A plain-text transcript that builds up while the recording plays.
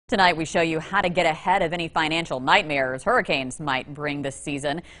Tonight, we show you how to get ahead of any financial nightmares hurricanes might bring this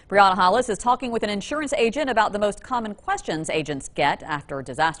season. Brianna Hollis is talking with an insurance agent about the most common questions agents get after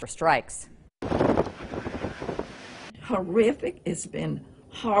disaster strikes. Horrific. It's been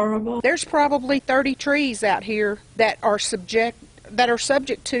horrible. There's probably 30 trees out here that are subject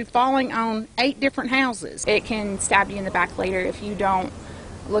to falling on 8 different houses. It can stab you in the back later if you don't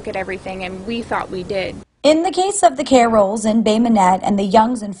look at everything, and we thought we did. In the case of the Carrolls in Bay Minette and the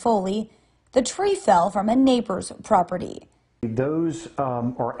Youngs in Foley, the tree fell from a neighbor's property. Those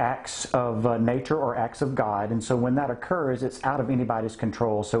are acts of nature or acts of God, and so when that occurs, it's out of anybody's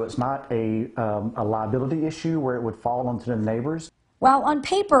control. So it's not a liability issue where it would fall onto the neighbors. While on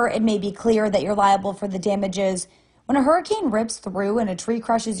paper it may be clear that you're liable for the damages, when a hurricane rips through and a tree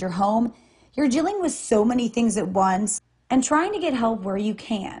crushes your home, you're dealing with so many things at once and trying to get help where you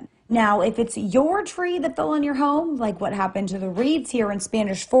can. Now, if it's your tree that fell on your home, like what happened to the Reeds here in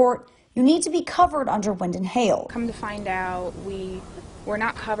Spanish Fort, you need to be covered under wind and hail. Come to find out, we were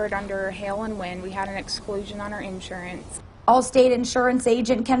not covered under hail and wind. We had an exclusion on our insurance. Allstate insurance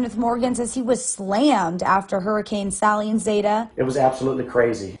agent Kenneth Morgan says he was slammed after Hurricane Sally and Zeta. It was absolutely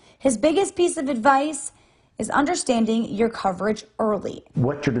crazy. His biggest piece of advice is understanding your coverage early.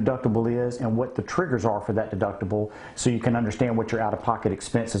 What your deductible is and what the triggers are for that deductible, so you can understand what your out-of-pocket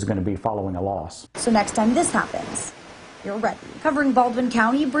expense is going to be following a loss. So next time this happens, you're ready. Covering Baldwin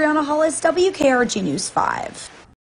County, Brianna Hollis, WKRG News 5.